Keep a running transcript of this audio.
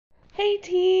Hey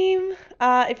team!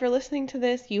 If you're listening to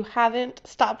this, you haven't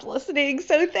stopped listening,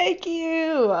 so thank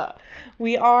you!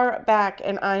 We are back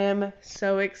and I am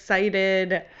so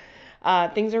excited.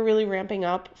 Things are really ramping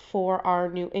up for our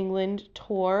New England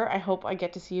tour. I hope I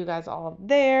get to see you guys all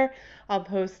there. I'll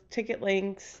post ticket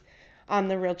links on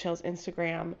the Real Chills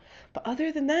Instagram. But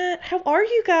other than that, how are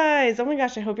you guys? Oh my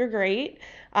gosh, I hope you're great.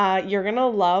 You're gonna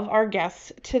love our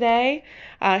guest today.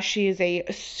 She is a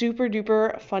super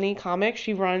duper funny comic.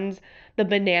 She runs the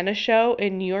Banana Show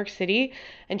in New York City,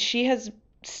 and she has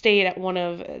stayed at one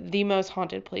of the most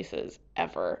haunted places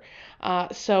ever.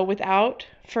 So without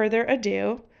further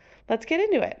ado, let's get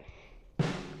into it.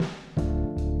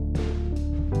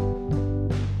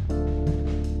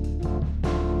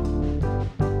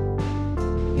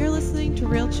 You're listening to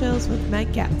Real Chills with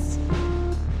Meg Getz.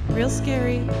 Real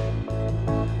scary,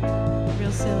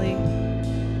 real silly,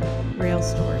 real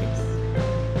stories.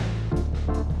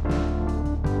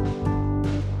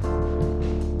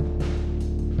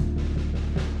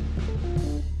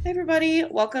 Hey everybody,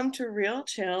 welcome to Real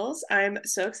Chills. I'm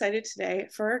so excited today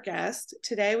for our guest.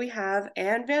 Today we have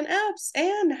Anne Van Epps.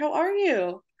 Anne, how are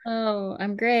you? Oh,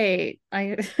 I'm great.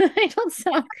 I I don't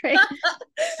sound great.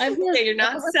 I'm Okay, just you're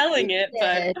not selling it, but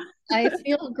overstated. I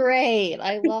feel great.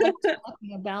 I love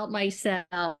talking about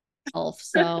myself.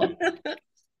 So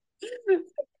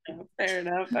fair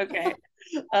enough. Okay.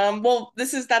 Well,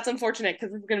 that's unfortunate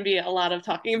because it's going to be a lot of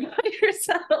talking about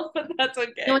yourself, but that's no, I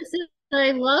okay. said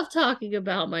I love talking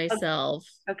about myself.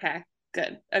 Okay,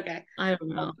 good. Okay. I don't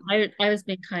know. I was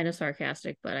being kind of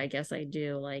sarcastic, but I guess I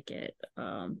do like it.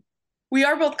 We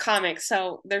are both comics,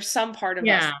 so there's some part of us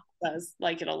Yeah. that does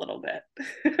like it a little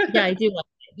Yeah, I bit. do like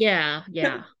it. Yeah,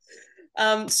 yeah.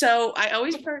 So I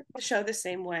always start the show the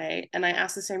same way, and I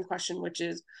ask the same question, which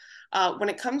is, when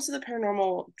it comes to the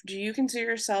paranormal, do you consider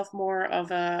yourself more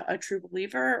of a true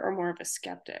believer or more of a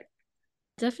skeptic?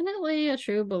 Definitely a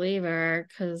true believer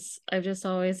because I've just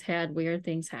always had weird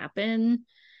things happen.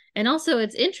 And also,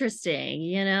 it's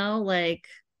interesting, like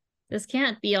this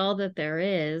can't be all that there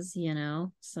is.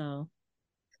 So,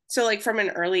 So, like from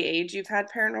an early age, you've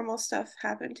had paranormal stuff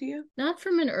happen to you? not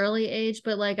from an early age,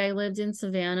 but like I lived in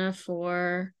Savannah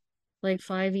for like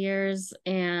 5 years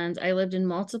and I lived in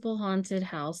multiple haunted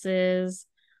houses.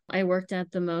 I worked at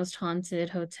the most haunted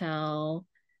hotel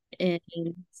in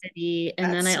the city.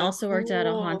 And then That's I so also worked at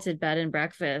a cool. haunted bed and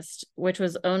breakfast, which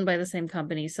was owned by the same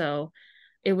company. So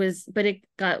but it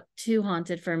got too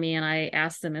haunted for me. And I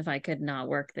asked them if I could not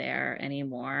work there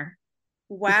anymore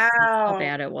because that's how Wow.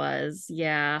 bad it was.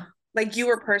 Yeah. Like you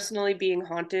were personally being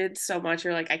haunted so much,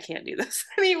 you're like, I can't do this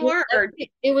Well, anymore. Or,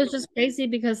 it was just crazy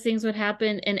because things would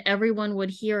happen and everyone would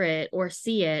hear it or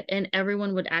see it, and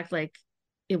everyone would act like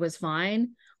it was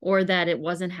fine or that it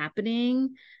wasn't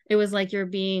happening. It was like you're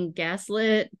being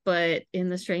gaslit, but in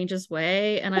the strangest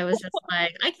way. And I was just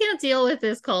like, I can't deal with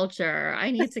this culture.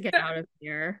 I need to get out of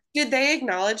here. did they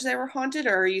acknowledge they were haunted,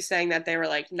 or are you saying that they were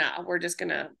like, nah, we're just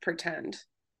gonna pretend?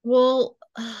 Well,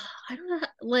 I don't know,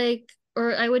 like,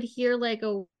 or I would hear like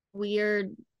a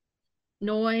weird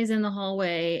noise in the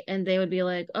hallway, and they would be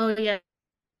like, oh, yeah,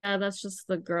 that's just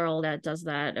the girl that does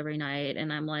that every night.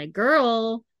 And I'm like,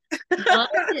 girl, what?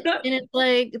 And it's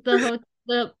like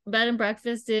the bed and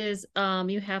breakfast is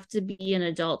you have to be an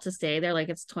adult to stay there, like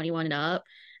it's 21 and up.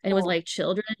 And it was Oh, like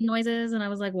children noises. And I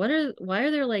was like, why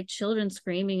are there like children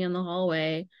screaming in the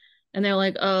hallway? And they're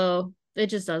like, oh, it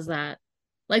just does that.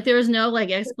 Like there was no like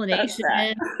does explanation.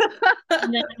 that?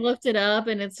 And then I looked it up,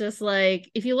 and it's just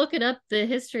like if you look it up, the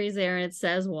history is there, and it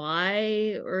says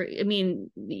why, or I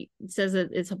mean, it says that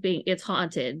it's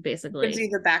haunted, Gives basically. you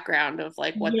the background of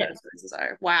like what Yeah, those noises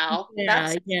are. Wow, yeah,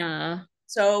 that's yeah.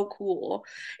 so cool.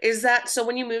 Is that so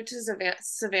when you moved to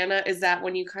Savannah, is that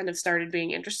when you kind of started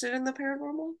being interested in the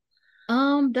paranormal?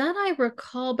 That I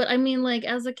recall, but I mean, like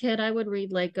as a kid, I would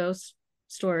read like ghost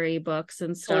story books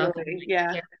and stuff and Totally. like Yeah.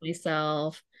 scare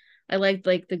myself. I liked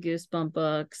like the Goosebump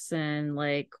books and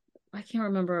like I can't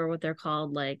remember what they're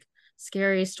called, like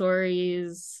scary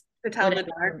stories, To tell in the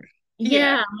dark. whatever. Yeah.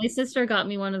 Yeah, my sister got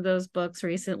me one of those books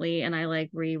recently, and I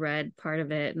like reread part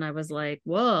of it, and I was like,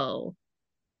 whoa,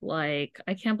 like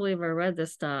I can't believe I read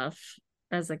this stuff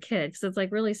as a kid because it's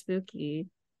like really spooky.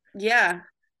 Yeah.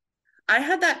 I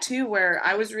had that too where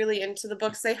I was really into the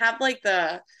books. They have like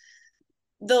the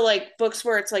like books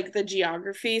where it's like the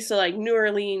geography. So like New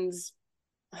Orleans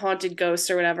haunted ghosts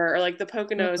or whatever, or like the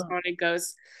Poconos Oh, haunted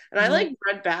ghosts. And I yeah. like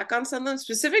read back on some of them,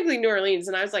 specifically New Orleans,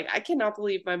 and I was like, I cannot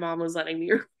believe my mom was letting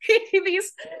me read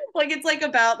these. Like it's like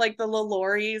about like the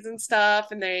Lolories and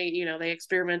stuff, and they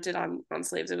experimented on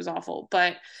slaves. It was awful,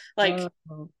 but like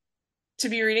Oh. to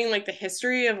be reading like the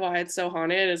history of why it's so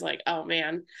haunted is like, oh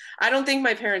man, I don't think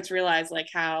my parents realized like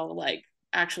how like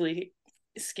actually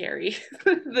scary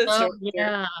the Oh stories are,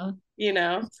 yeah. you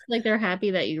know? It's like they're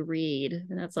happy that you read,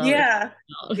 and that's all they Yeah.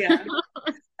 care Yeah.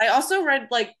 about. I also read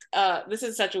like this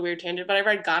is such a weird tangent, but I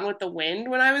read Gone with the Wind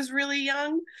when I was really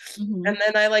young. And Mhm.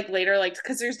 then I like later like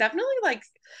because there's definitely like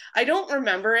I don't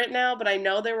remember it now, but I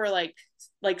know there were like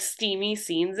steamy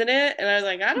scenes in it, and I was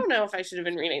like, I don't know if I should have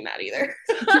been reading that either.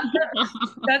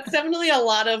 That's definitely a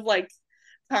lot of like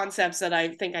concepts that I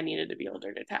think I needed to be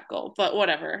older to tackle, but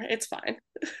whatever, it's fine.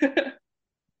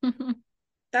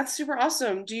 That's super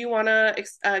awesome. Do you want to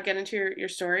get into your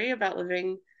story about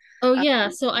living? Oh Uh, yeah,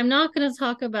 so I'm not going to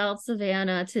talk about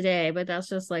Savannah today, but that's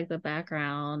just like the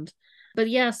background. But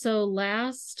yeah, so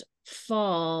last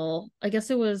fall, I guess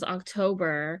it was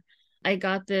October, I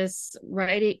got this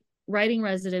writing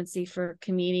residency for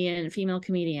female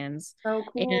comedians. oh,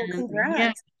 cool! And yeah,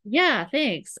 Congrats. yeah,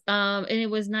 thanks. And it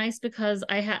was nice because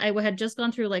I had just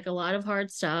gone through like a lot of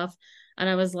hard stuff, and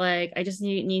I was like, I just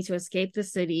need to escape the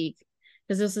city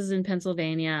because this is in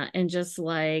Pennsylvania, and just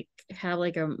like have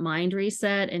like a mind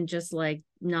reset and just like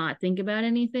not think about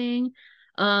anything.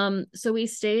 So we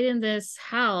stayed in this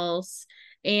house,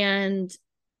 and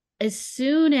as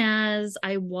soon as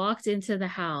I walked into the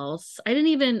house, I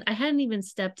hadn't even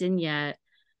stepped in yet.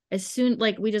 As soon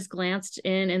like we just glanced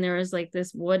in, and there was like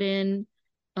this wooden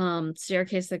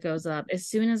staircase that goes up. As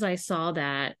soon as I saw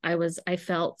that, I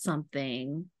felt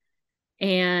something,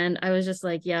 and I was just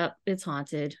like, yep, it's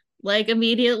haunted. Like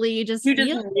immediately you just You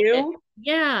just feel it. knew?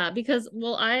 Yeah, because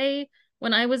well,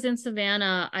 when I was in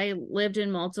Savannah, I lived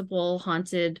in multiple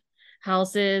haunted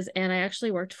houses, and I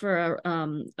actually worked for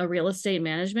a real estate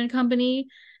management company.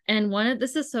 And one of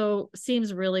this is so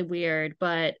seems really weird,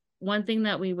 but one thing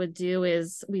that we would do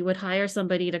is we would hire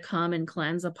somebody to come and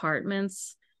cleanse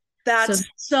apartments. So That's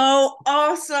so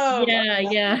awesome. yeah,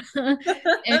 yeah.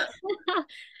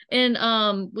 And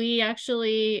and we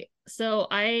actually so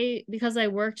I because I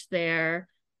worked there,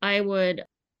 I would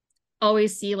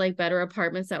always see like better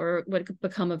apartments that were would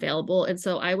become available. And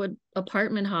so I would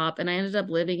apartment hop, and I ended up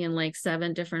living in like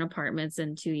 7 different apartments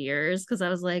in 2 years because I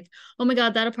was like, oh my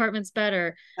God, that apartment's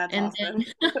better. That's And awesome.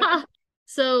 then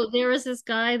so there was this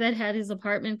guy that had his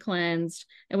apartment cleansed,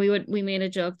 and we made a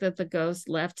joke that the ghost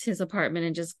left his apartment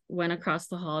and just went across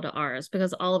the hall to ours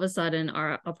because all of a sudden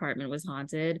our apartment was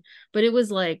haunted. But it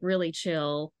was like really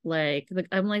chill. Like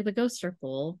I'm like, the ghosts are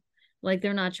cool. Like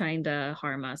they're not trying to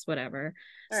harm us, whatever.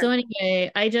 So Sure.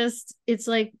 anyway, it's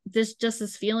like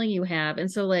this feeling you have. And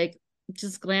so like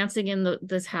just glancing in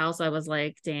this house, I was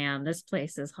like, damn, this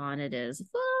place is haunted as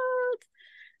fuck. Mm.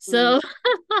 So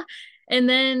and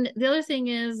then the other thing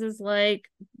is like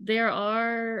there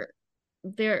are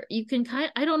there you can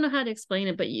I don't know how to explain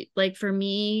it, but you like for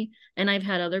me, and I've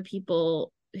had other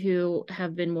people who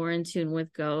have been more in tune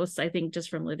with ghosts, I think just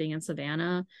from living in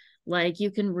Savannah, like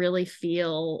you can really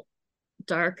feel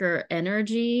darker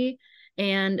energy.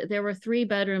 And there were 3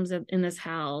 bedrooms in this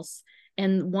house,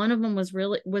 and one of them was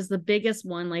the biggest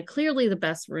one, like clearly the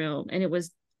best room, and it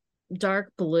was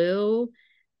dark blue.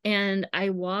 And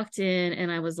I walked in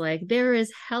and I was like, there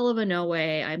is hell of a no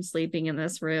way I'm sleeping in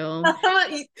this room.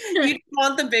 You didn't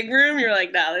want the big room. You're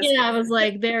like, no, this. Yeah, I was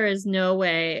like, there is no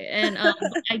way. And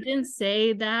I didn't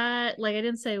say that, like I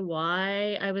didn't say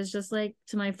why. I was just like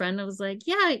to my friend, I was like,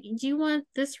 yeah, do you want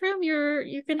this room?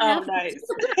 You can Oh, have nice.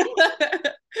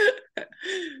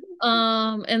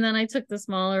 and then I took the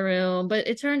smaller room, but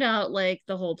it turned out like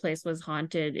the whole place was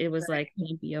haunted. It was Right. like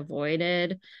couldn't be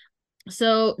avoided.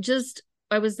 So just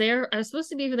I was there. I was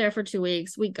supposed to be there for 2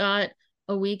 weeks. We got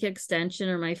a week extension,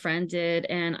 or my friend did,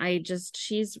 and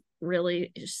she's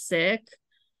really sick,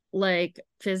 like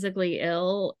physically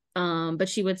ill. But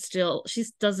she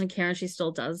doesn't care, and she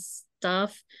still does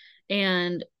stuff.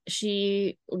 And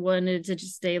she wanted to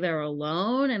just stay there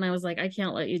alone. And I was like, I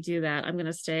can't let you do that. I'm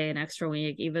gonna stay an extra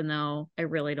week, even though I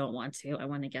really don't want to. I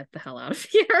want to get the hell out of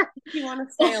here. You want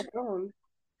to stay alone.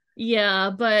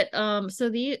 Yeah, but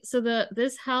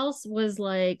this house was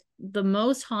like the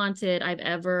most haunted I've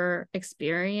ever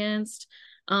experienced.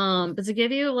 But to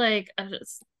give you like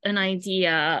an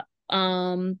idea,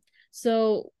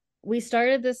 so we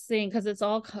started this thing because it's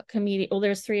all comedian. Well,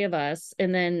 there's 3 of us,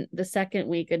 and then the second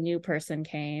week a new person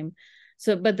came.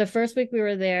 So, but the first week we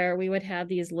were there, we would have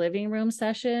these living room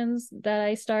sessions that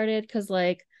I started because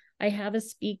like I had a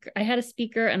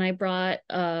speaker, and I brought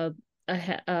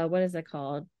what is it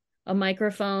called? A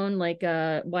microphone, like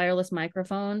a wireless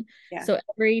microphone. Yeah. So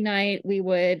every night we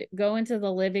would go into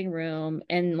the living room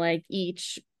and like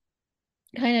each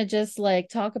kind of just like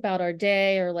talk about our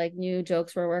day or like new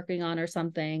jokes we're working on or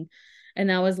something. And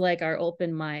that was like our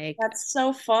open mic. That's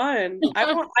so fun.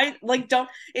 I like don't,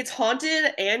 it's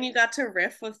haunted and you got to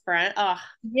riff with friends. Ah,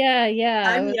 Yeah, it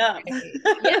sign was me up. great.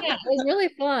 Yeah, it was really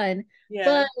fun. Yeah.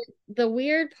 But the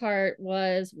weird part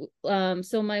was,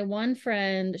 so my one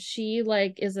friend, she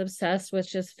like is obsessed with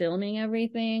just filming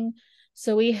everything.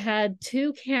 So we had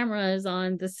two cameras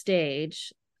on the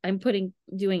stage. I'm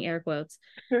doing air quotes.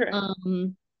 Right.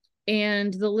 Um,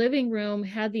 and the living room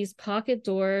had these pocket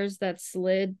doors that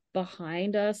slid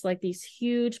behind us, like these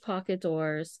huge pocket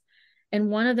doors. And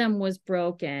one of them was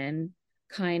broken,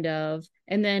 kind of.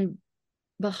 And then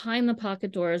behind the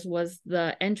pocket doors was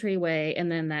the entryway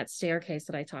and then that staircase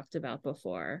that I talked about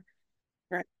before.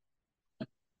 Right.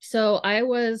 So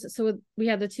we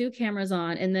have the two cameras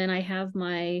on, and then I have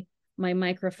my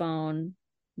microphone,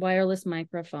 wireless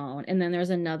microphone, and then there's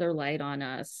another light on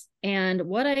us. And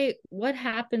what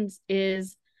happens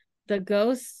is the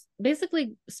ghosts,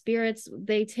 basically spirits,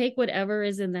 they take whatever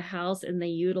is in the house and they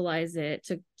utilize it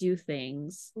to do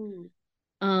things. Mm.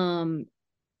 Um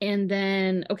and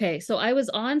then, okay, so I was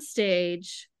on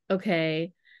stage,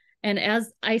 okay, and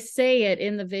as I say it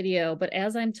in the video, but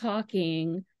as I'm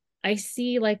talking, I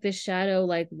see like the shadow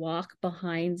like walk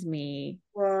behind me,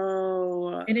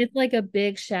 Whoa. and it's like a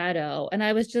big shadow, and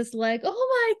I was just like, oh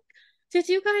my, did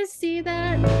you guys see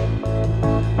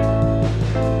that?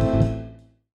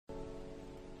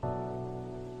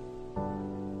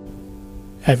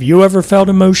 Have you ever felt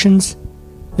emotions?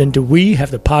 Then do we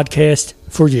have the podcast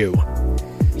for you.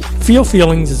 Feel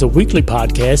Feelings is a weekly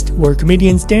podcast where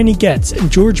comedians Danny Getz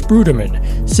and George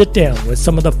Bruderman sit down with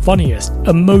some of the funniest,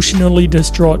 emotionally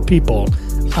distraught people,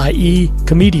 i.e.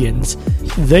 comedians,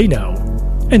 they know,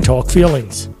 and talk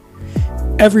feelings.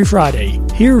 Every Friday,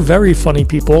 hear very funny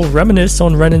people reminisce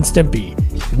on Ren and Stimpy,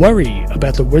 worry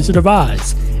about the Wizard of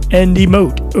Oz, and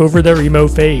emote over their emo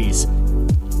phase.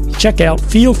 Check out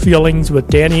Feel Feelings with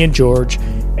Danny and George,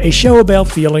 a show about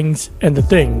feelings and the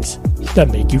things that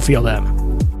make you feel them.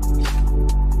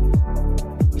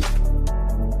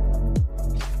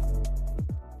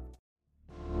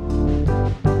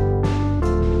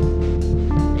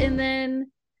 And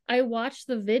then I watched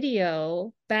the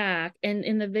video back, and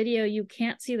in the video you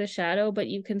can't see the shadow, but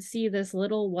you can see this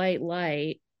little white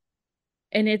light,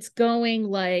 and it's going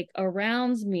like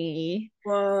around me.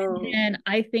 Whoa. And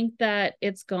I think that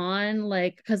it's gone,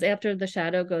 like, because after the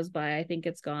shadow goes by, I think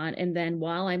it's gone. And then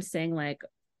while I'm saying, like,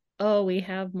 oh, we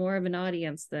have more of an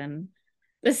audience than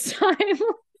this time,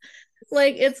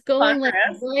 like, it's going like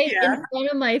Progress. right in Yeah. front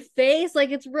of my face, like,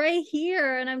 it's right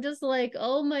here. And I'm just like,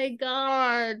 oh my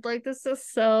God, like, this is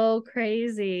so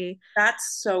crazy.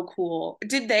 That's so cool.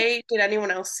 Did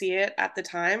anyone else see it at the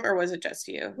time or was it just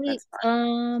you? Wait, That's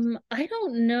fun. I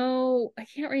don't know. I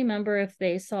can't remember if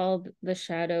they saw the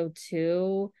shadow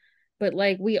too, but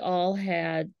like we all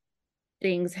had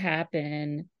things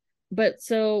happen. But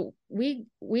so we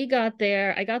got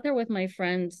there. I got there with my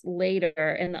friends later,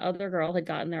 and the other girl had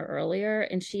gotten there earlier,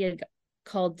 and she had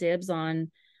called dibs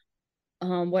on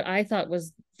what I thought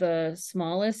was the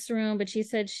smallest room, but she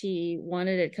said she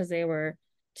wanted it because they were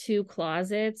two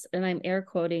closets, and I'm air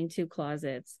quoting two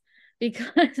closets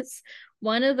because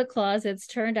one of the closets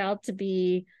turned out to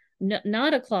be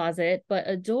not a closet, but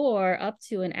a door up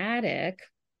to an attic.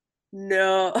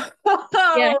 No.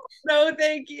 Yeah, Oh, no,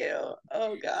 thank you.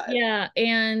 Oh God. yeah,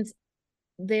 and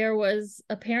there was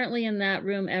apparently in that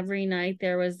room every night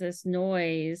there was this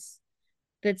noise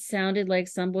that sounded like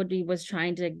somebody was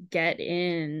trying to get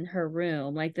in her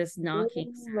room, like this Oh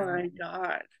knocking my sound.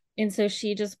 God. And so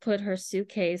she just put her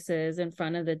suitcases in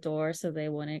front of the door so they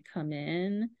wouldn't come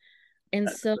in. And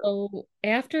That's so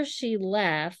after she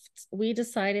left, we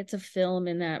decided to film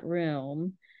in that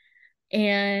room.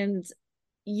 And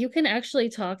you can actually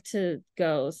talk to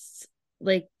ghosts.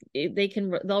 Like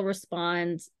they'll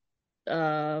respond.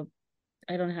 Uh,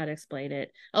 I don't know how to explain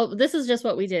it. Oh, this is just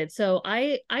what we did. So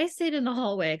I stayed in the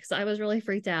hallway because I was really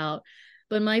freaked out.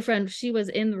 But my friend, she was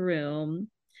in the room,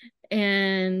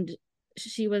 and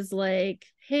she was like,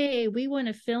 hey, we want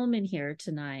to film in here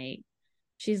tonight.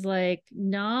 She's like,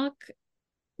 knock.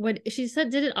 What she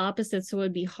said, did it opposite so it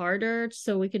would be harder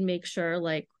so we can make sure,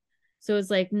 like, so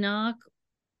it's like knock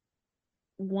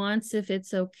once if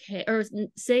it's okay, or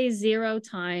say 0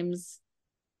 times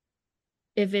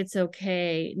if it's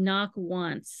okay, knock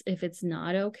once if it's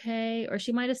not okay, or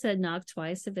she might have said knock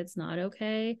twice if it's not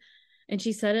okay. And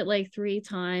she said it like 3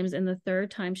 times, and the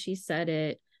third time she said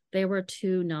it, there were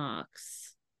 2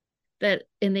 knocks that,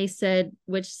 and they said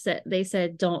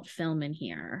don't film in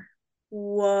here.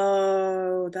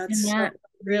 Whoa, that's And so that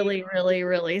really, really,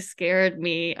 really scared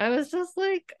me. I was just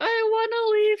like, I want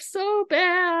to leave so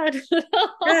bad.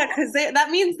 Yeah, because that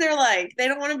means they're like they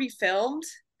don't want to be filmed.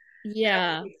 They don't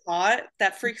want Yeah, to be caught.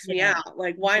 That freaks me yeah, out.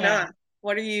 Like, why yeah, not?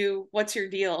 What's your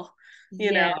deal?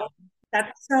 You know? yeah,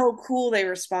 That's so cool they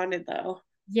responded though.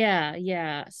 yeah,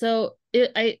 yeah. So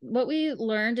what we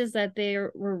learned is that they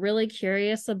were really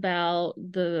curious about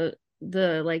the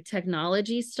like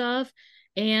technology stuff,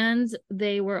 and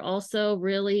they were also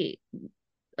really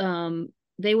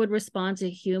they would respond to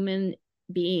human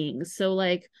beings. So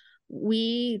like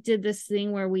we did this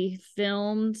thing where we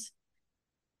filmed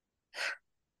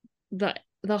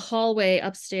the hallway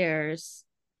upstairs.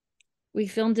 We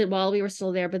filmed it while we were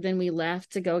still there, but then we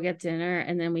left to go get dinner,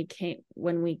 and then we came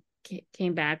when we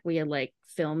came back, we had like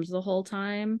filmed the whole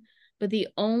time. But the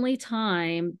only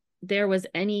time there was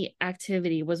any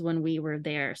activity was when we were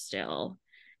there still.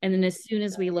 And then as soon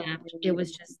as we left, it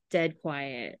was just dead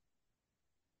quiet,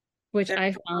 which They're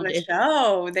I on found a it.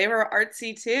 show. They were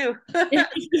artsy too. Yeah,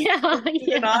 An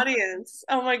yeah, audience.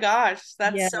 Oh my gosh,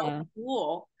 that's so yeah,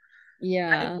 cool. That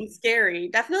yeah. would be scary.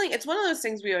 Definitely, it's one of those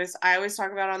things I always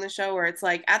talk about on the show where it's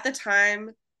like at the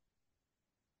time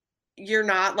you're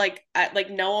not like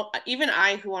no even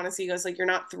I who want to see ghosts like you're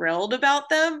not thrilled about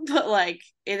them, but like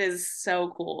it is so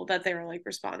cool that they were like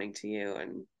responding to you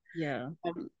and Yeah.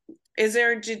 um is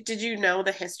there did you know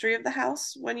the history of the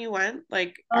house when you went?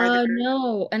 Like are there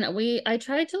No, and I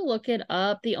tried to look it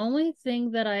up. The only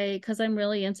thing that because I'm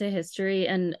really into history,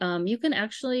 and you can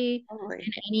actually in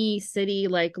totally any city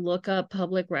like look up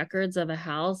public records of a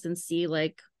house and see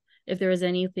like if there was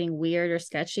anything weird or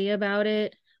sketchy about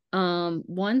it.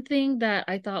 One thing that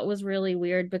I thought was really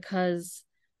weird because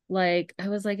like I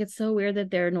was like it's so weird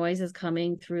that there are noises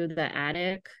coming through the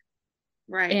attic,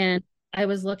 right and I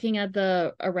was looking at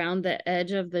the around the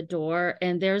edge of the door,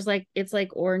 and there's like it's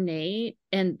like ornate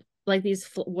and like these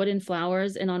wooden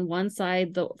flowers, and on one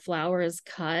side the flower is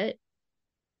cut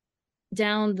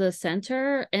down the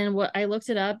center. And what I looked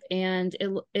it up, and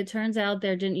it turns out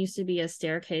there didn't used to be a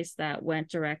staircase that went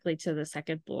directly to the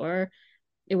second floor.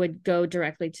 It would go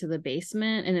directly to the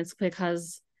basement, and it's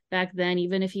because back then,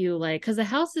 even if you like, because the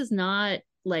house is not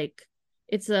like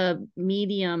it's a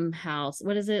medium house.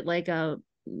 What is it, like a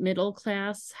middle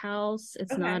class house?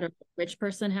 It's not okay a rich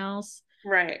person house.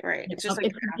 right it's just like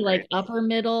It could be like average upper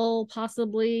middle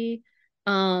possibly.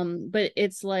 But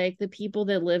it's like the people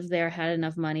that lived there had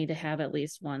enough money to have at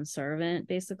least one servant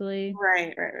basically,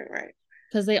 right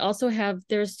because they also have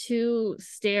there's two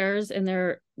stairs, and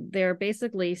they're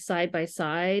basically side by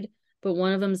side, but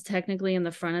one of them is technically in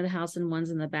the front of the house and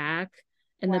one's in the back,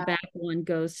 and the wow back one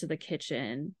goes to the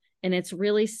kitchen, and it's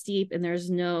really steep, and there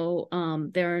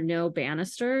are no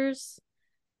banisters.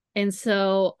 And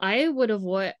so I would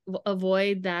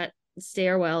avoid that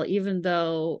stairwell, even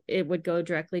though it would go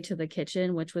directly to the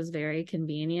kitchen, which was very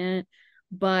convenient.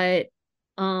 But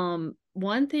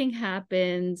one thing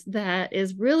happened that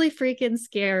is really freaking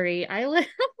scary.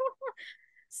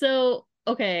 So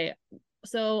okay,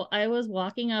 so I was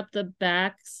walking up the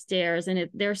back stairs, and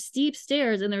they're steep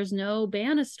stairs, and there's no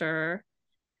banister.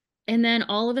 And then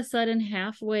all of a sudden,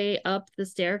 halfway up the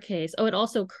staircase, oh, it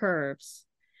also curves.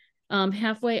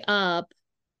 Halfway up,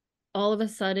 all of a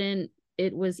sudden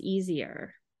it was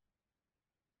easier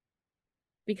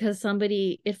because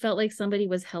it felt like somebody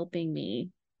was helping me.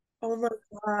 oh my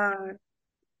god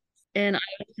And I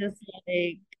was just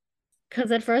like,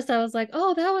 because at first I was like,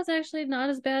 oh, that was actually not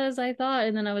as bad as I thought.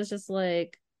 And then I was just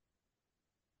like,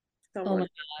 oh someone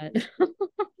my God.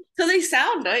 so they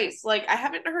sound nice. Like I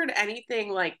haven't heard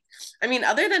anything like I mean,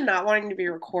 other than not wanting to be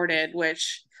recorded,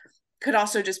 which could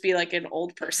also just be like an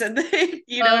old person thing,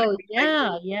 you know what Oh, I mean? yeah,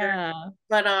 Like, yeah.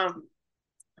 but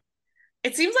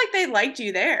it seems like they liked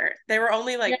you there. They were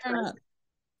only like Yeah.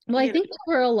 Well, I you know. think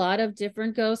there were a lot of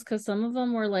different ghosts because some of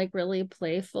them were like really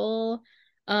playful.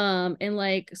 And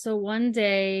like so one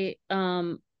day,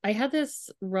 I had this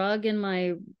rug in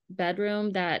my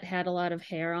bedroom that had a lot of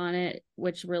hair on it,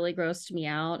 which really grossed me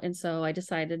out. And so I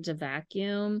decided to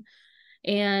vacuum.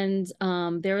 And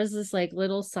there was this like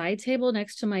little side table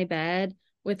next to my bed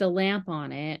with a lamp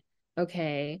on it.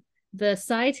 Okay. The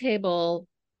side table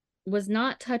was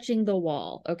not touching the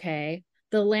wall. Okay.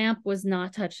 The lamp was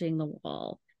not touching the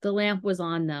wall. The lamp was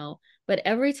on though. But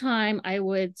every time I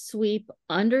would sweep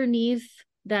underneath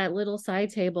that little side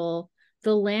table,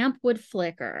 the lamp would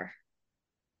flicker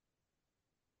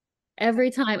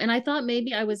every time. And I thought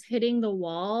maybe I was hitting the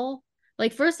wall.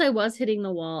 Like first I was hitting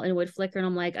the wall and it would flicker. And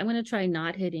I'm like, I'm going to try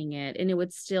not hitting it. And it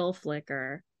would still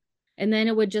flicker. And then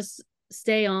it would just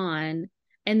stay on.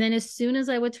 And then as soon as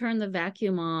I would turn the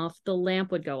vacuum off, the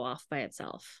lamp would go off by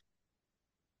itself.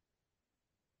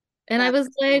 And I That's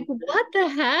was like, what the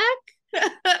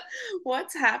heck?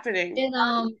 what's happening?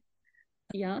 And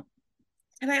yeah.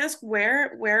 Can I ask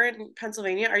where in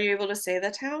Pennsylvania are you able to say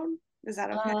the town? Is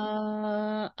that okay?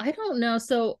 I don't know.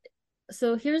 So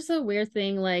here's the weird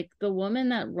thing, like the woman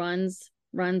that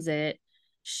runs it,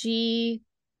 she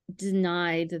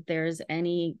denied that there's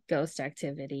any ghost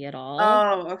activity at all.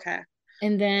 Oh, okay.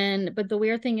 And then, but the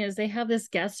weird thing is they have this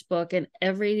guest book, and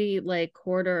every like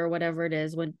quarter or whatever it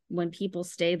is, when people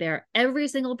stay there, every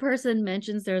single person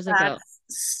mentions there's a ghost. That's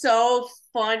so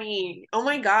funny. Oh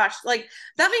my gosh. Like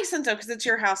that makes sense though, because it's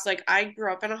your house. Like I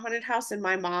grew up in a haunted house and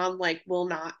my mom like will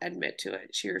not admit to it.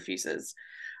 She refuses.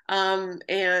 And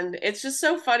it's just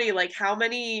so funny, like how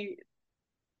many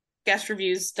guest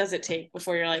reviews does it take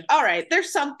before you're like, all right,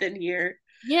 there's something here.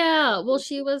 Yeah, well,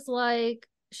 she was like,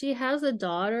 she has a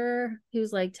daughter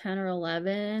who's like 10 or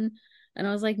 11, and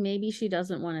I was like, maybe she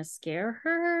doesn't want to scare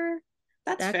her.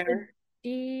 That's That could fair.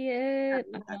 be it.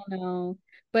 I don't know.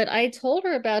 But I told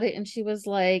her about it, and she was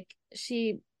like,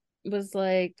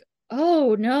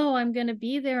 oh no, I'm gonna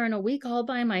be there in a week all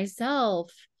by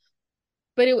myself.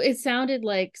 But it sounded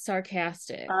like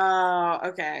sarcastic. Oh,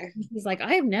 okay. She's like,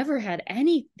 I've never had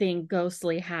anything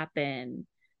ghostly happen.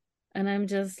 And I'm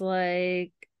just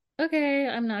like, okay,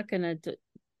 I'm not gonna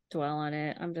dwell on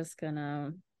it. I'm just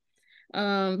gonna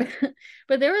um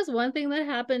but there was one thing that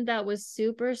happened that was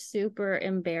super super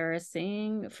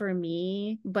embarrassing for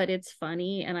me, but it's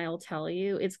funny and I'll tell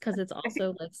you. It's because it's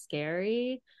also like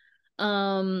scary.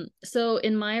 So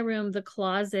in my room, the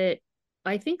closet,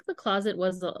 I think the closet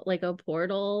was like a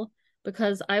portal,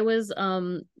 because I was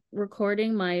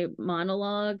recording my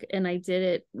monologue and I did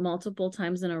it multiple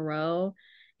times in a row,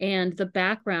 and the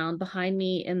background behind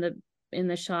me in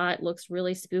the shot looks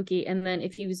really spooky, and then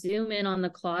if you zoom in on the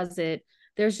closet,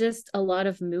 there's just a lot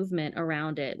of movement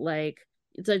around it, like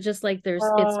it's just like it's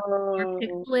more Oh,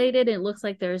 pixelated. It looks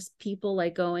like there's people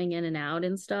like going in and out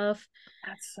and stuff.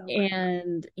 that's so creepy.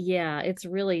 And yeah, it's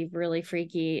really really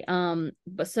freaky.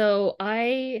 But so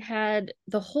I had,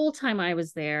 the whole time I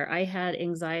was there, I had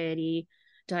anxiety,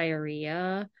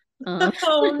 diarrhea. um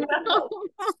Oh no.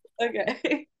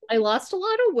 Okay. I lost a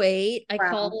lot of weight. I Wow.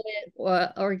 call it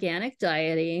organic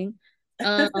dieting.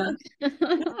 um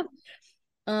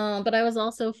but I was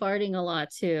also farting a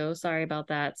lot too. Sorry about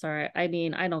that. Sorry, I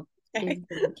mean, I don't Okay.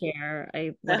 even care,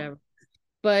 I No. whatever.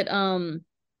 But and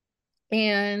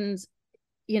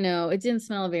it didn't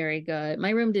smell very good.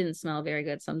 My room didn't smell very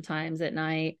good sometimes at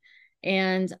night.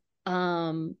 And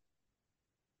um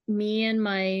me and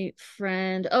my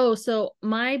friend, oh, so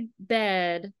my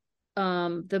bed,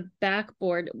 the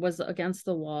backboard was against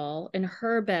the wall and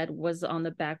her bed was on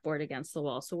the backboard against the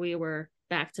wall. So we were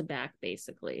back to back,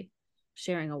 basically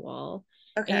sharing a wall.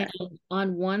 Okay. And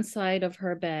on one side of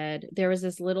her bed, there was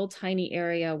this little tiny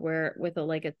area where, with a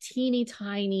like a teeny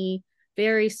tiny,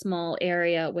 very small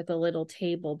area with a little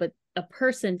table, but a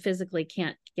person physically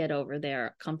can't get over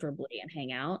there comfortably and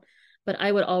hang out. But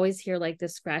I would always hear like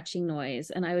this scratching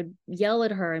noise, and I would yell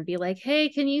at her and be like, hey,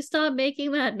 can you stop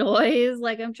making that noise?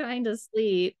 Like, I'm trying to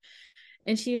sleep.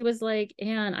 And she was like,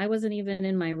 Anne, I wasn't even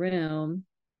in my room.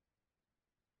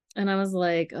 And I was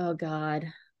like, oh God.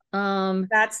 Um,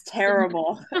 That's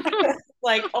terrible.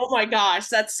 Like, oh my gosh,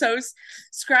 that's so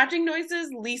scratching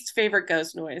noises, least favorite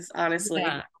ghost noise, honestly.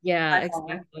 yeah, By far.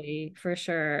 exactly, for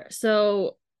sure.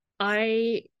 So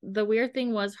the weird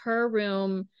thing was her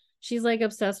room, she's like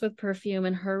obsessed with perfume,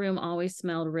 and her room always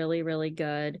smelled really, really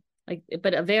good. Like,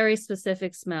 but a very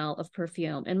specific smell of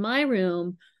perfume. And my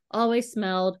room always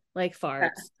smelled like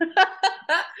farts.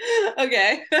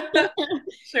 Okay.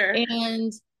 Sure.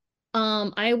 And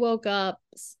I woke up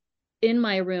in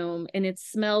my room and it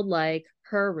smelled like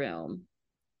her room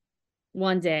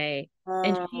one day,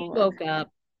 and she Oh, woke okay.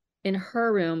 up in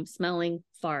her room smelling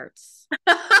farts.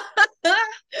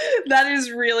 That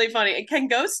is really funny. Can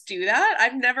ghosts do that?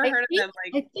 I've never heard of them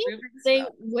like I think moving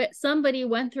stuff. somebody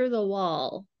went through the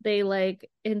wall. They like,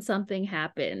 and something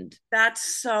happened.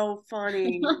 That's so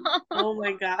funny. Oh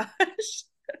my gosh.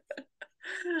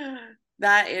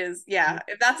 That is, yeah.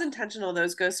 If that's intentional,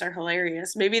 those ghosts are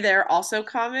hilarious. Maybe they're also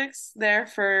comics there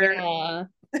for Yeah.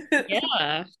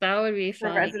 Yeah, that would be for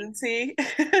funny. residency.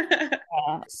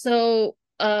 Yeah. So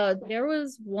there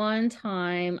was one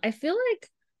time, I feel like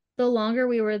the longer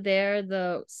we were there,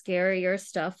 the scarier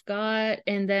stuff got.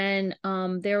 And then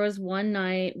there was one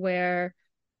night where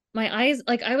my eyes,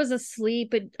 like I was asleep,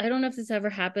 but I don't know if this ever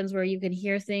happens where you can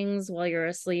hear things while you're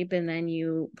asleep and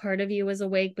then part of you is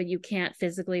awake, but you can't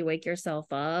physically wake yourself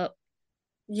up.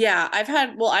 Yeah, I've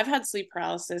had sleep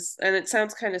paralysis and it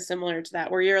sounds kind of similar to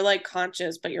that where you're like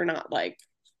conscious but you're not like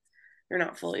you're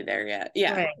not fully there yet.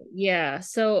 Yeah. Right. Yeah.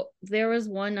 So there was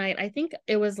one night, I think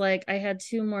it was like I had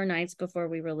two more nights before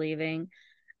we were leaving,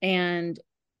 and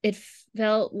it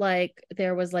felt like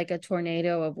there was like a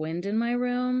tornado of wind in my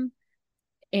room,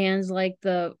 and like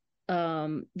the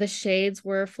shades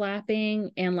were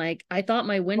flapping, and like I thought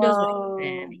my windows were Whoa.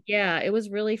 open. Yeah, it was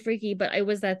really freaky, but it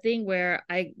was that thing where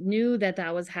I knew that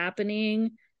that was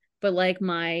happening, but like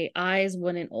my eyes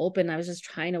wouldn't open. I was just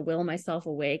trying to will myself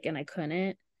awake and I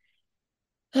couldn't.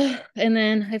 And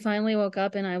then I finally woke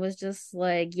up and I was just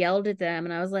like yelled at them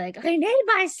and I was like, I need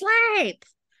my sleep.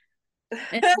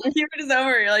 And Here it is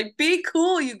over. You're like, be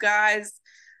cool, you guys.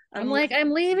 I'm I'm like,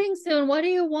 I'm leaving soon. What do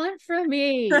you want from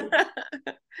me?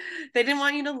 They didn't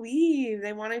want you to leave.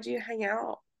 They wanted you to hang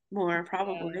out more, Yeah,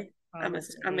 probably. I'm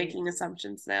probably. making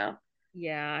assumptions now.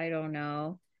 Yeah, I don't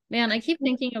know. Man, I keep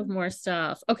thinking of more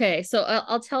stuff. Okay, so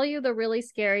I'll tell you the really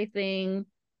scary thing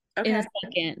in a Okay.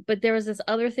 second, but there was this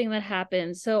other thing that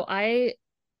happened. So I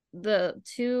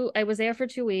was there for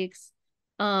 2 weeks.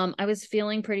 I was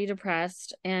feeling pretty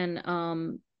depressed, and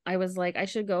I was like, I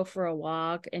should go for a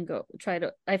walk and go try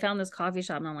to I found this coffee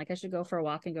shop and I'm like, I should go for a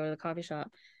walk and go to the coffee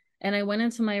shop. And I went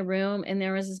into my room and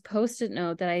there was this post-it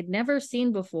note that I'd never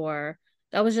seen before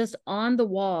that was just on the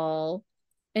wall.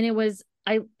 And it was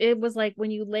like when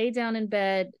you lay down in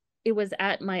bed, it was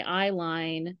at my eye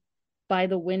line by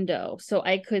the window. So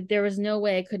there was no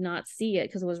way I could not see it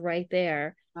because it was right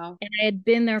there. Oh, And I had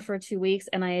been there for 2 weeks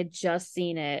and I had just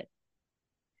seen it.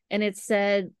 And it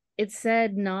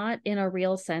said not in a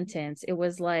real sentence. It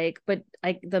was like, but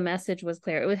the message was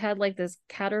clear. It had like this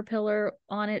caterpillar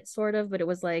on it, sort of, but it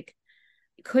was like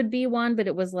could be one, but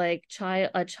it was like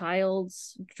a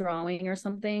child's drawing or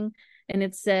something. And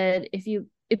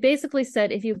it basically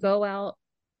said if you go out,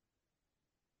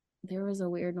 there was a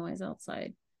weird noise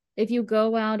outside. If you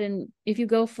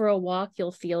go for a walk,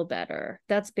 you'll feel better.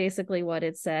 That's basically what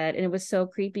it said. And it was so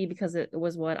creepy because it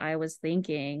was what I was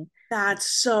thinking. that's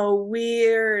so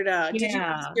weird. Did you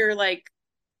ask Yeah. your like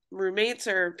roommates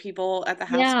or people at the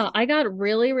house? Yeah, I got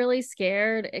really, really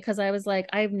scared because I was like,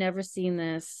 I've never seen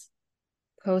this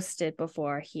posted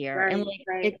before here. And Right, like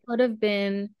right. it could have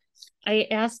been, I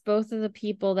asked both of the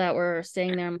people that were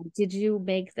staying there, I'm like, did you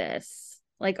make this?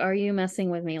 Like, are you messing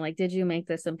with me? Like, did you make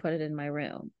this and put it in my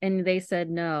room? And they said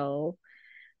no.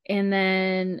 And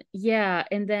then, yeah,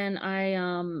 and then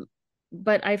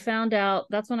but I found out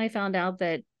that's when I found out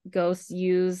that ghosts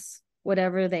use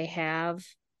whatever they have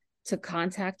to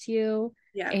contact you.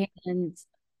 Yeah. And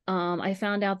I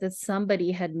found out that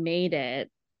somebody had made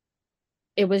it.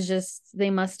 It was just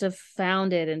they must have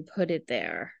found it and put it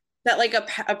there. That like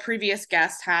a previous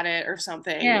guest had it or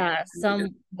something. Yeah, Wow.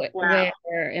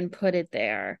 somewhere and put it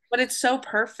there. But it's so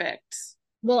perfect.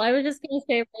 Well, I was just gonna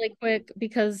say really quick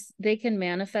because they can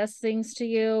manifest things to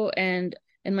you. And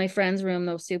in my friend's room,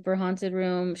 the super haunted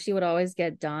room, she would always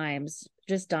get dimes,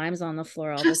 just dimes on the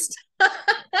floor all the time. Just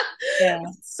Yeah.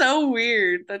 so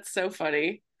weird. That's so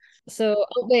funny. So,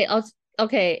 oh, wait,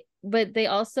 okay. But they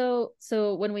also,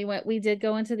 so when we did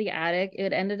go into the attic,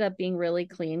 it ended up being really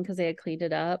clean because they had cleaned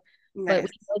it up. But we Nice.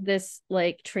 heard this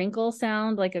like trinkle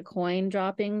sound, like a coin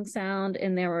dropping sound,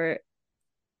 and they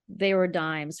were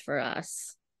dimes for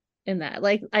us in that.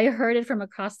 Like I heard it from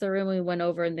across the room. We went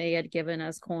over and they had given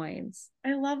us coins.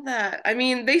 I love that. I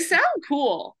mean, they sound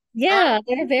cool. Yeah,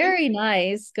 they're very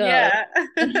nice. Go. Yeah.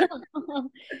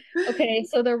 Okay,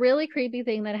 so the really creepy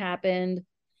thing that happened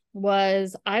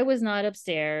was I was not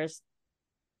upstairs,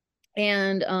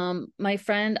 and my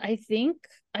friend,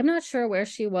 I'm not sure where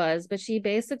she was, but she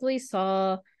basically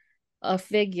saw a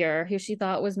figure who she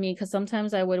thought was me because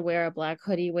sometimes I would wear a black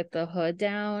hoodie with the hood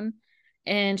down.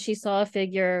 And she saw a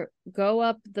figure go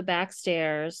up the back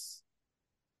stairs,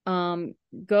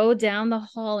 go down the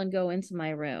hall and go into my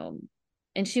room.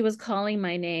 And she was calling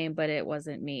my name, but it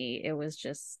wasn't me. It was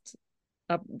just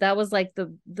that was like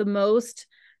the most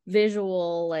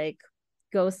visual, like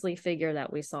ghostly figure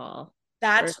that we saw. Or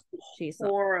That's she saw.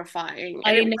 horrifying.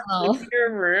 And I it was know. in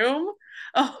your room?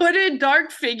 A hooded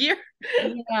dark figure?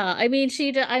 Yeah, I mean,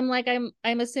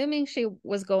 I'm assuming she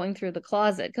was going through the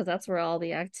closet because that's where all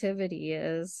the activity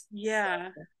is. Yeah.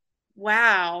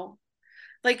 Wow.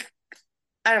 Like,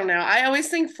 I don't know. I always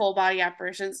think full body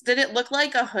apparitions. Did it look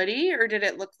like a hoodie or did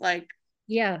it look like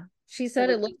Yeah, she it said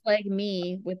was, it looked like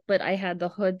me but I had the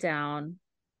hood down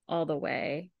all the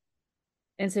way,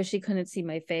 and so she couldn't see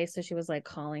my face, so she was like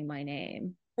calling my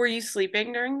name. were you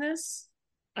sleeping during this?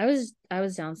 I was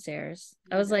downstairs.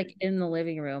 I was Yeah. like in the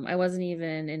living room. I wasn't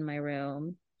even in my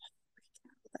room.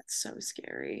 That's so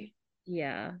scary.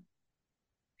 Yeah.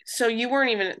 So you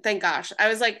weren't even, thank gosh. I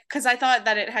was like, because I thought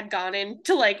that it had gone in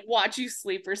to like watch you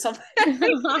sleep or something. You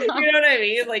know what I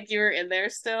mean? Like you were in there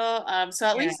still. So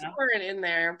at least you Yeah. weren't in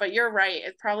there. But you're right.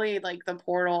 It's probably like the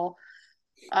portal.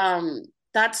 Um,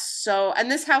 that's so. And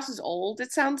this house is old.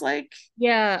 It sounds like.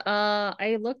 Yeah,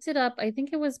 I looked it up. I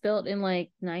think it was built in like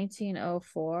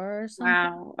 1904 or something.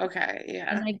 Wow. Okay. And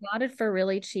Yeah. I got it for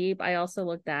really cheap. I also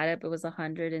looked at it. It was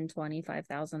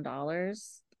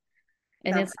 $125,000.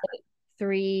 And Not it's like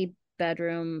 3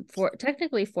 bedroom,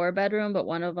 technically 4 bedroom, but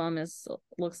one of them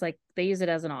looks like they use it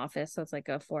as an office, so it's like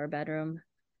a 4 bedroom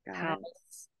got it.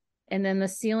 house. And then the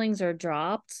ceilings are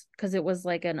dropped because it was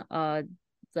like an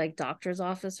like doctor's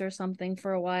office or something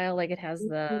for a while. Like it has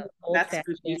the old That's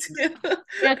spooky fashioned. too.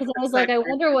 Yeah, because I was That's like, not I great.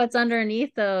 wonder what's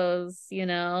underneath those,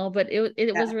 but it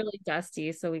Yeah. was really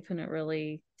dusty, so we couldn't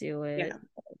really do Yeah. it.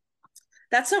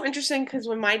 That's so interesting because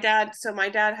when my dad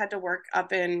had to work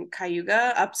up in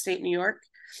Cayuga, upstate New York,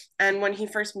 and when he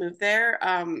first moved there,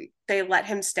 they let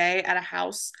him stay at a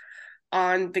house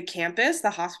on the campus, the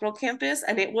hospital campus,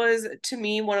 and it was to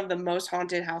me one of the most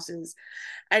haunted houses.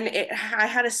 And I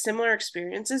had a similar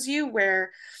experience as you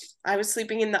where I was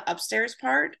sleeping in the upstairs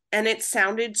part, and it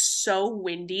sounded so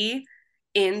windy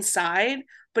inside,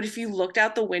 but if you looked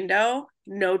out the window,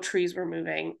 no trees were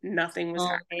moving, nothing was Oh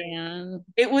happening. man.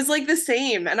 It was like the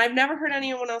same, and I've never heard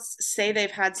anyone else say they've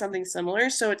had something similar,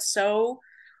 so it's so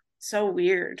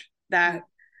weird that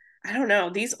I don't know,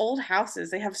 these old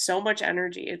houses, they have so much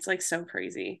energy. It's like so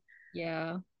crazy.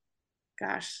 Yeah.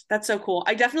 Gosh, that's so cool.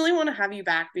 I definitely want to have you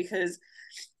back because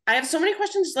I have so many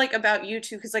questions like about you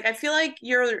too, because like I feel like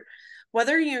you're,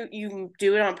 whether you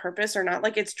do it on purpose or not,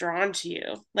 like it's drawn to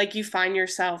you, like you find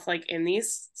yourself like in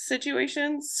these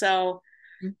situations. So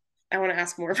I want to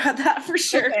ask more about that for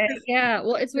sure. Okay. Yeah.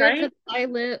 Well, it's weird Right.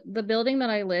 because the building that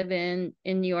I live in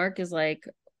New York is like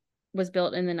was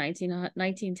built in the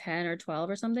 1910 or 12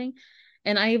 or something.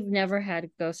 And I've never had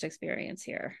ghost experience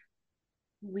here.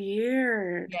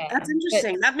 Weird. Yeah. That's But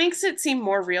interesting. That makes it seem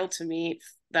more real to me,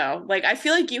 though. Like, I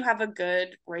feel like you have a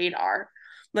good radar.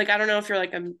 Like, I don't know if you're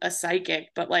like a psychic,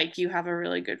 but like you have a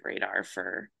really good radar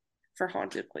for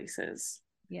haunted places.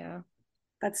 yeah.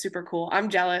 That's super cool. I'm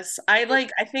jealous. I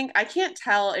think I can't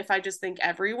tell if I just think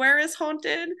everywhere is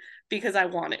haunted because I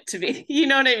want it to be. You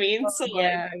know what I mean? Oh, So like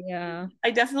yeah, yeah. I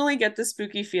definitely get the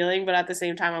spooky feeling, but at the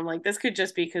same time I'm like this could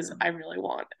just be because I really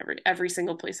want every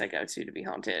single place I go to be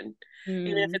haunted.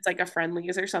 Even if Mm. it's like a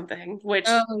Friendlies or something, which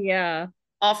Oh, yeah.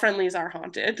 all Friendlies are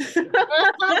haunted.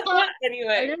 I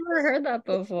Anyway, never heard that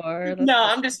before. That's no, so.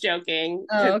 I'm just joking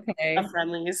because Oh, okay. of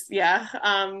Friendlies. Yeah.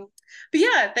 But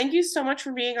yeah, thank you so much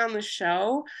for being on the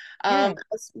show. Yeah.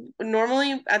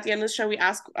 Normally at the end of the show we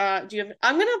ask, do you have,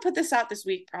 I'm gonna put this out this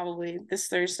week, probably this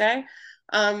Thursday.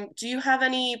 Do you have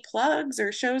any plugs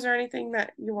or shows or anything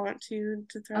that you want to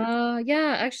throw?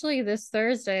 Yeah, actually this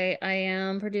Thursday I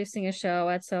am producing a show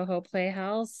at Soho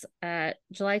Playhouse at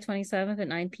July 27th at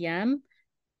 9 p.m.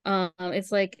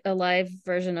 It's like a live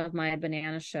version of my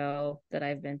banana show that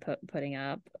I've been putting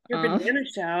up. Your banana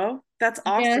show. That's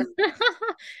Yeah. awesome.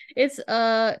 It's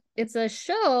a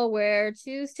show where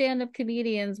two stand-up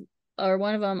comedians or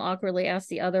one of them awkwardly asks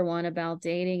the other one about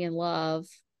dating and love.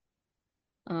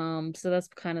 So that's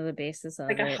kind of the basis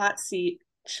Like of a it. hot seat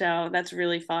show. That's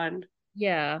really fun.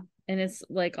 Yeah. And it's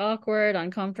like awkward,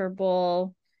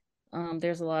 uncomfortable.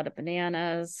 There's a lot of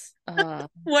bananas.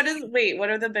 What are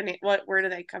the banana, where do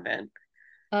they come in?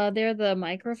 They're the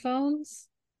microphones.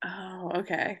 Oh,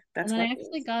 okay. And That's then what I it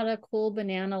actually is. got a cool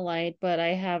banana light, but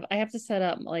I have to set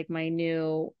up like my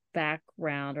new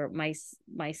background or my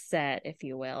set, if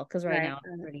you will, because right Right. now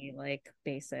it's pretty like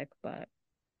basic, but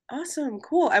Awesome.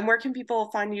 Cool. And where can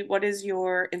people find you? What is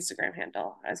your Instagram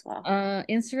handle as well?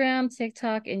 Instagram,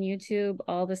 TikTok, and YouTube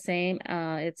all the same.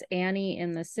 It's Annie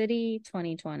in the City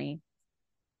 2020.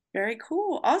 Very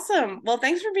cool. Awesome. Well,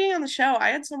 thanks for being on the show. I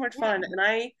had so much fun Yeah. and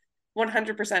I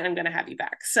 100% am going to have you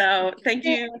back. So thank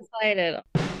Yeah, you. I'm excited.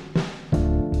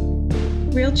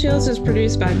 Real Chills is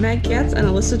produced by Meg Getz and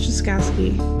Alyssa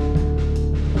Truskowski.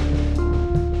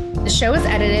 The show is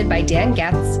edited by Dan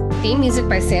Getz, theme music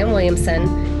by Sam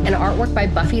Williamson, and artwork by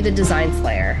Buffy the Design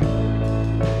Slayer.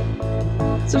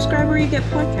 Subscribe where you get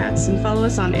podcasts and follow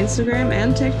us on Instagram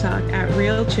and TikTok at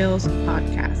Real Chills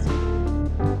Podcast.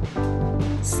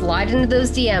 Slide into those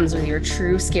DMs with your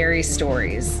true scary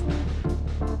stories.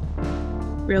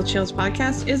 Real Chills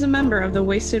Podcast is a member of the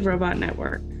Wasted Robot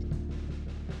Network.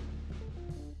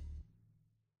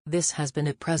 This has been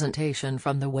a presentation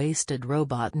from the Wasted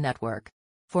Robot Network.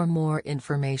 For more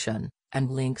information and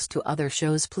links to other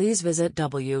shows, please visit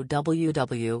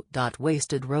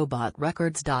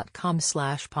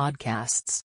www.wastedrobotrecords.com/podcasts.